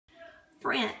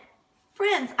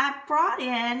Friends, I've brought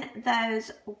in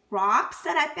those rocks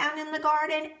that I found in the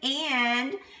garden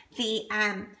and the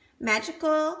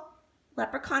Magical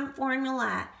Leprechaun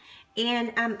Formula.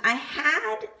 And I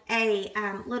had a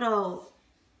little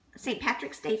St.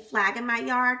 Patrick's Day flag in my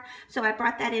yard, so I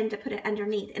brought that in to put it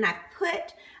underneath. And I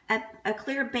put a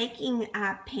clear baking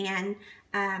pan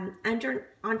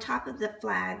on top of the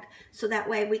flag, so that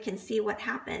way we can see what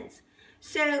happens.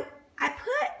 So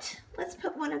let's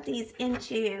put one of these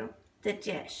into the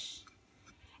dish.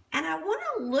 And I want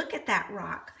to look at that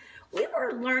rock. We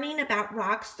were learning about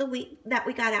rocks the week that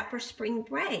we got out for spring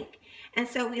break. And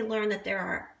so we learned that there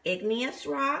are igneous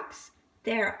rocks,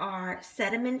 there are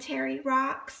sedimentary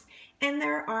rocks, and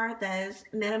there are those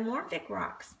metamorphic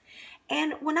rocks.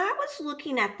 And when I was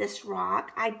looking at this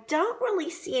rock, I don't really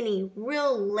see any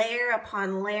real layer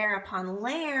upon layer upon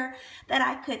layer that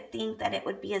I could think that it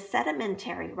would be a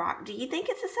sedimentary rock. Do you think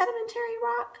it's a sedimentary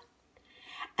rock?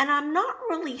 And I'm not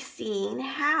really seeing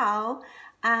how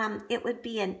it would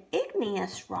be an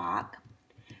igneous rock.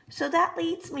 So that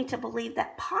leads me to believe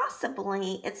that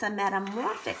possibly it's a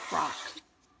metamorphic rock.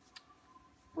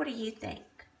 What do you think?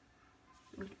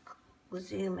 We'll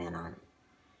zoom in on it.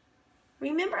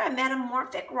 Remember, a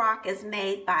metamorphic rock is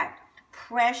made by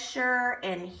pressure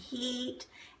and heat,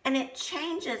 and it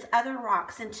changes other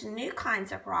rocks into new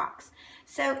kinds of rocks.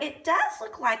 So it does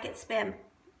look like it's been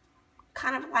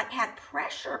kind of like had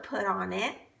pressure put on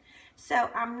it. So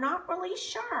I'm not really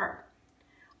sure.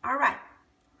 All right,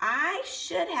 I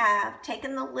should have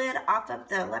taken the lid off of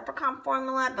the Leprechaun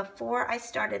Formula before I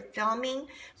started filming.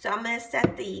 So I'm going to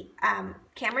set the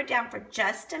camera down for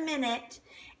just a minute,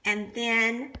 and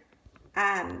then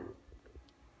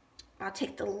I'll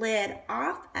take the lid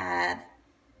off of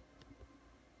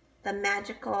the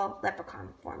Magical Leprechaun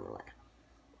Formula.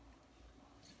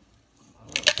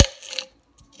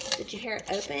 Did you hear it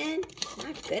open?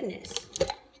 My goodness.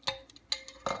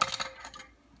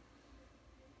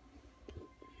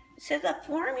 So the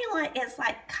formula is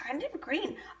like kind of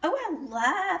green. Oh, I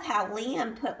love how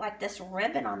Liam put like this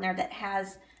ribbon on there that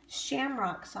has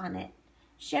shamrocks on it.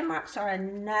 Shamrocks are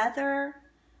another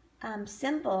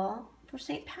symbol for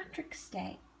St. Patrick's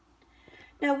Day.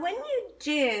 Now, when you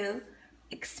do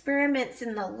experiments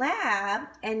in the lab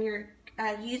and you're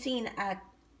using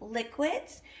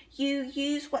liquids, you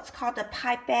use what's called a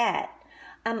pipette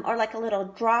or like a little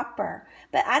dropper.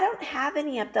 But I don't have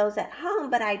any of those at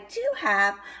home, but I do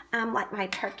have like my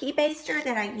turkey baster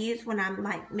that I use when I'm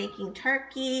like making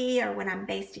turkey or when I'm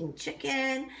basting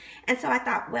chicken. And so I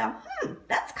thought, well,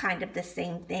 that's kind of the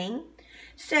same thing.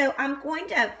 So I'm going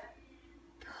to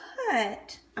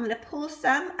pull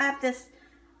some of this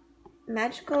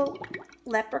Magical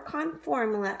Leprechaun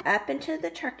Formula up into the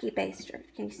turkey baster.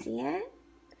 Can you see it?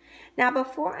 Now,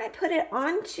 before I put it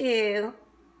onto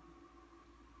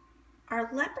our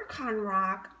leprechaun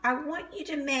rock, I want you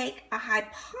to make a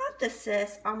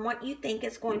hypothesis on what you think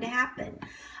is going to happen.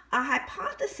 A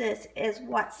hypothesis is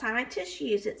what scientists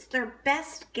use. It's their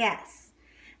best guess.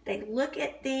 They look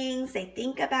at things, they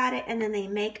think about it, and then they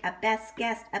make a best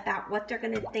guess about what they're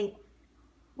going to think,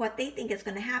 what they think is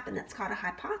going to happen. That's called a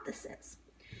hypothesis.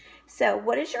 So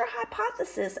what is your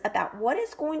hypothesis about what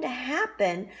is going to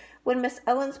happen when Miss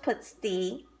Owens puts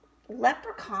the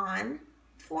leprechaun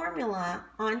formula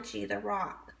onto the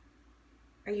rock?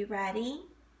 Are you ready?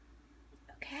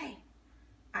 Okay.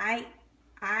 I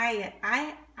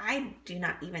do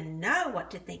not even know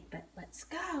what to think, but let's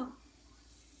go.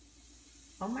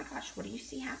 Oh my gosh, what do you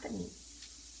see happening?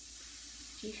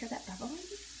 Do you hear that bubbling?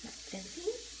 That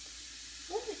fizzing?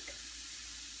 Look.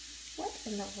 What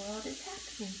in the world is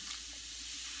happening?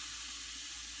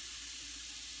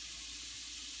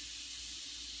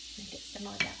 Let me get some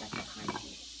more of that leprechaun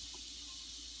juice.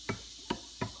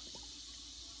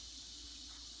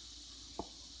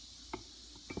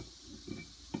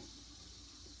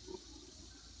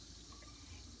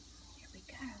 Here we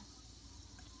go.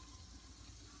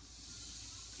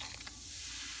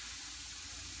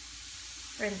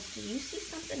 Friends, do you see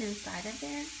something inside of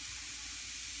there?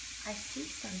 I see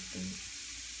something.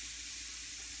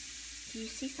 Do you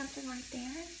see something right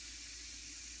there?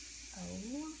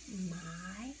 Oh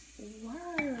my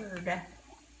word. Let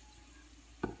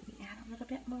me add a little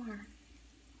bit more.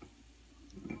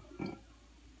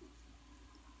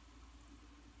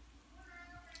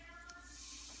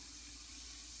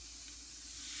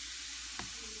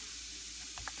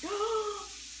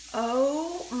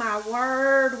 Oh my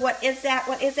word. What is that?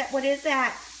 What is that? What is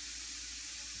that?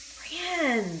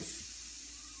 Friends,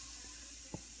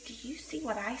 do you see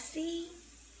what I see?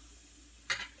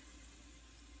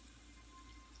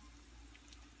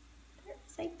 Where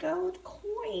is a gold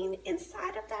coin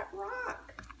inside of that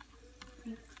rock. Let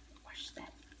me wash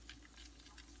that.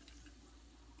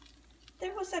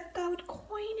 There was a gold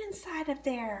coin inside of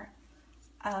there.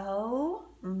 Oh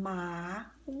my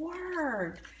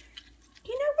word.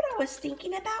 You know what I was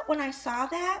thinking about when I saw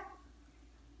that?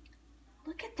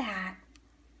 Look at that.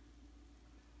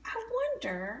 I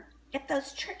wonder if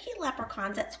those tricky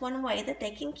leprechauns, that's one way that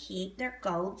they can keep their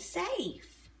gold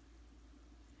safe.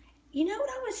 You know what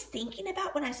I was thinking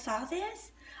about when I saw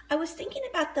this? I was thinking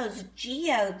about those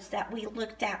geodes that we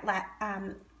looked at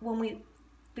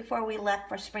before we left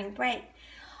for spring break.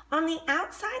 On the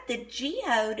outside, the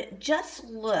geode just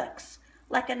looks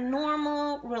like a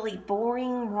normal, really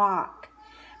boring rock.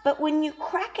 But when you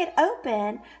crack it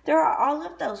open, there are all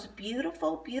of those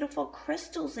beautiful, beautiful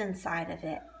crystals inside of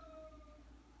it.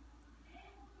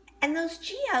 And those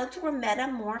geodes were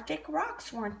metamorphic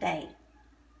rocks, weren't they?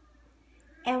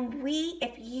 And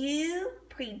if you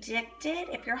predicted,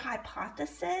 if your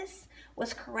hypothesis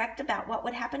was correct about what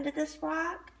would happen to this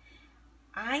rock,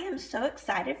 I am so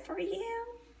excited for you.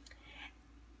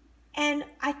 And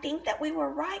I think that we were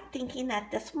right thinking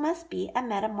that this must be a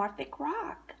metamorphic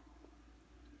rock.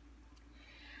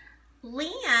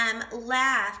 Liam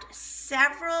left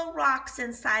several rocks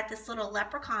inside this little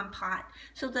leprechaun pot.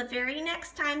 So the very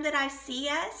next time that I see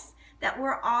us, that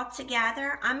we're all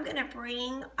together, I'm going to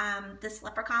bring this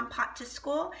leprechaun pot to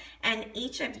school, and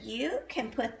each of you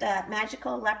can put the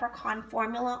Magical Leprechaun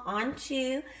Formula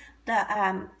onto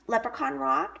the leprechaun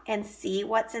rock and see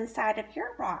what's inside of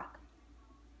your rock.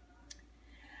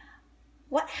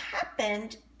 What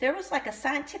happened, there was like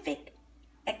a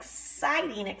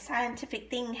exciting scientific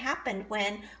thing happened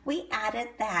when we added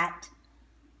that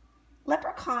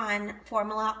leprechaun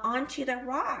formula onto the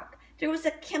rock. There was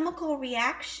a chemical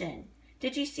reaction.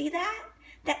 Did you see that?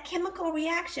 That chemical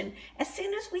reaction. As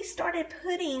soon as we started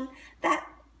putting that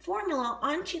formula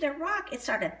onto the rock, it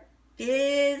started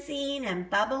fizzing and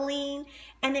bubbling,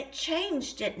 and it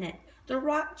changed, didn't it? The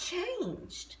rock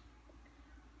changed.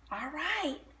 All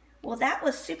right. Well, that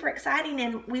was super exciting,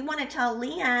 and we want to tell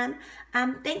Liam,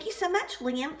 thank you so much,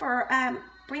 Liam, for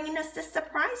bringing us this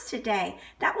surprise today.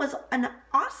 That was an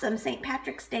awesome St.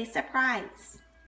 Patrick's Day surprise.